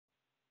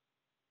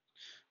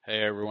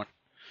Hey everyone.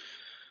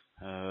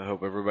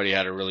 Hope everybody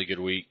had a really good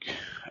week.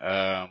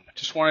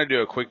 Just want to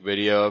do a quick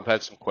video. I've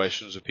had some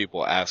questions of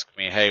people ask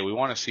me, hey, we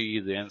want to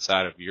see the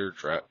inside of your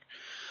truck.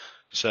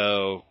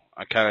 So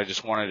I kind of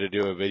just wanted to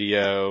do a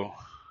video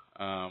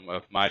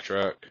of my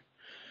truck.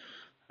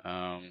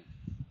 Um,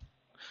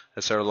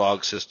 that's our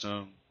log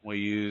system. We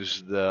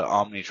use the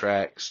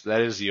OmniTrax. That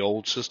is the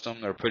old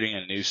system. They're putting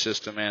a new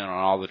system in on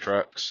all the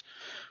trucks.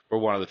 We're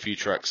one of the few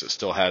trucks that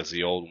still has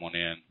the old one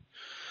in.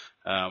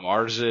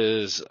 Ours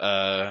is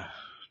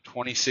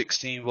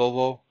 2016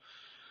 Volvo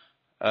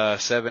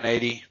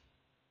 780.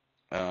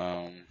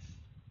 Um,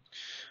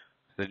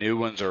 the new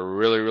ones are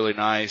really, really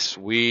nice.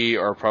 We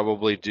are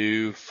probably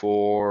due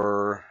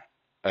for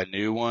a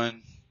new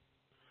one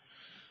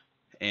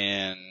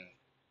in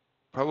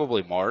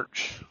probably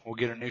March. We'll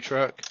get a new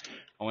truck.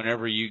 And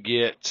whenever you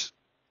get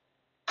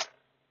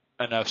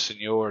enough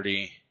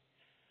seniority,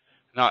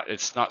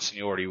 it's not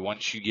seniority.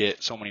 Once you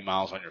get so many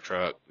miles on your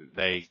truck,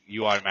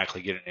 you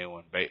automatically get a new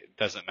one. But it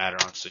doesn't matter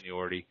on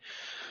seniority.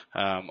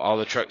 All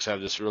the trucks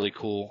have this really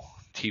cool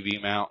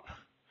TV mount,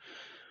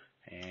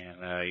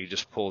 and you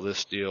just pull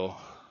this deal.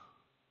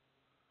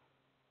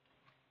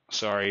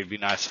 Sorry, it'd be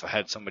nice if I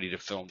had somebody to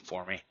film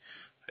for me.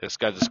 It's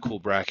got this cool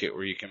bracket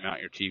where you can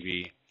mount your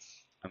TV,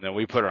 and then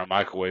we put our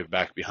microwave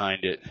back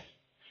behind it,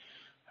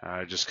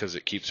 just because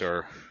it keeps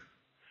our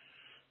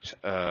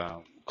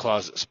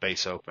closet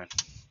space open.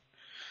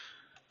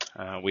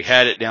 We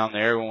had it down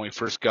there when we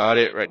first got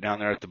it, right down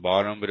there at the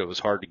bottom, but it was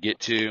hard to get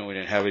to, and we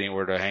didn't have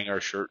anywhere to hang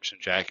our shirts and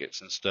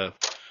jackets and stuff.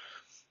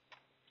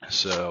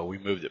 So we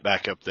moved it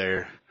back up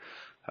there.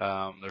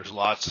 There's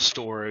lots of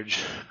storage.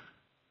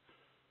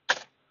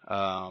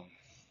 Top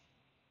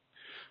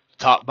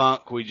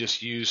bunk we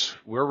just use.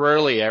 We're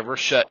rarely ever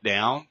shut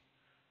down.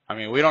 I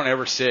mean, we don't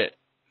ever sit.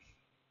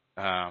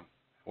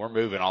 We're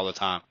moving all the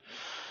time.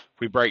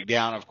 If we break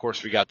down, of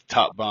course, we got the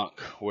top bunk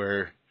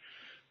where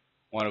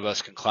one of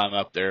us can climb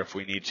up there if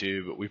we need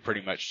to, but we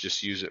pretty much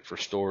just use it for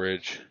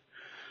storage.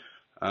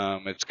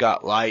 It's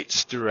got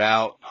lights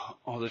throughout.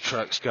 All the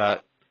trucks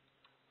got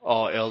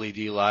all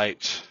LED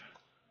lights,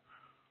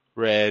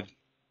 red,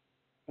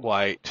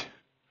 white,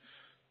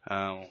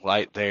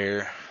 light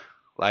there,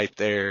 light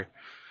there.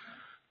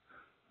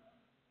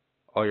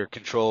 All your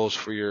controls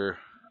for your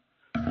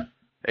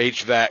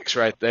HVACs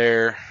right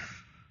there.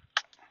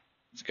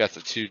 It's got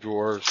the two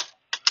drawers,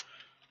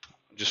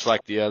 just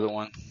like the other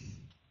one.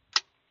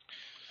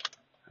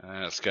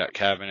 And it's got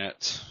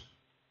cabinets.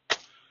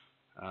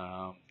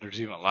 There's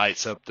even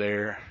lights up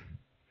there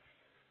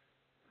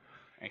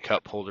and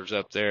cup holders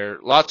up there.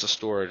 Lots of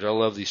storage. I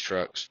love these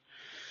trucks.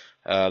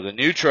 The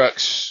new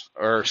trucks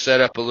are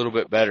set up a little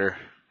bit better.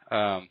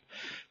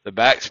 The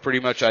back's pretty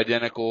much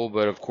identical,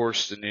 but of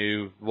course the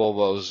new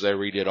Volvos, they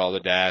redid all the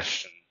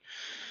dash,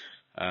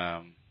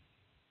 and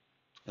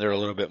they're a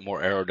little bit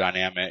more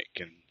aerodynamic,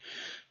 and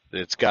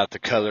it's got the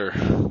color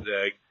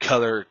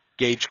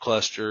gauge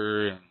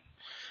cluster, and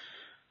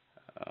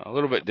a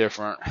little bit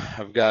different.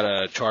 I've got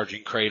a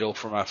charging cradle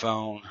for my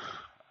phone.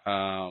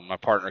 My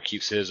partner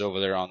keeps his over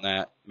there on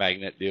that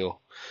magnet deal.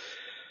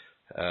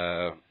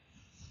 Garmin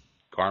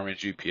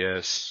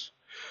GPS.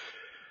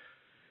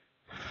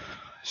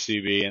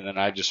 CB, and then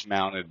I just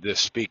mounted this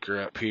speaker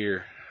up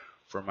here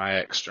for my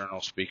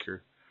external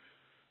speaker.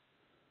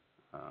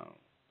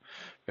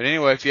 But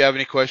anyway, if you have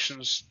any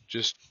questions,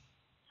 just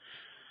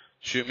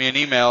shoot me an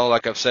email.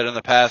 Like I've said in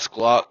the past,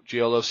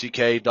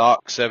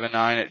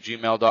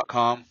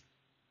 glock79@gmail.com.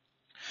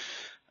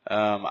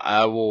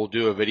 I will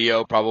do a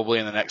video probably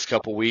in the next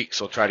couple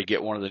weeks. I'll try to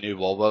get one of the new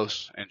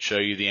Volvos and show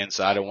you the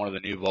inside of one of the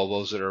new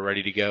Volvos that are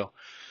ready to go.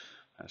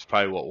 That's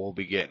probably what we'll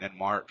be getting in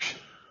March.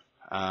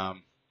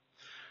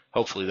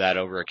 Hopefully that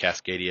over at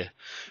Cascadia.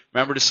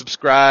 Remember to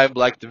subscribe,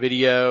 like the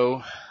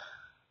video,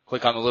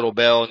 click on the little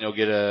bell, and you'll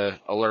get an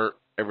alert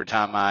every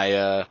time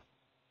I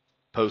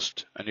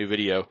post a new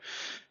video.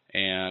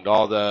 And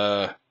all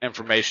the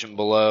information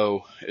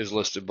below is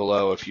listed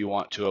below if you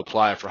want to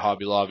apply for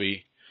Hobby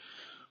Lobby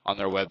on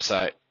their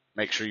website.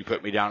 Make sure you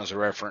put me down as a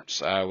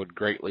reference. I would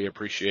greatly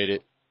appreciate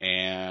it.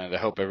 And I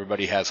hope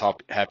everybody has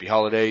happy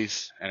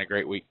holidays and a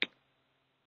great week.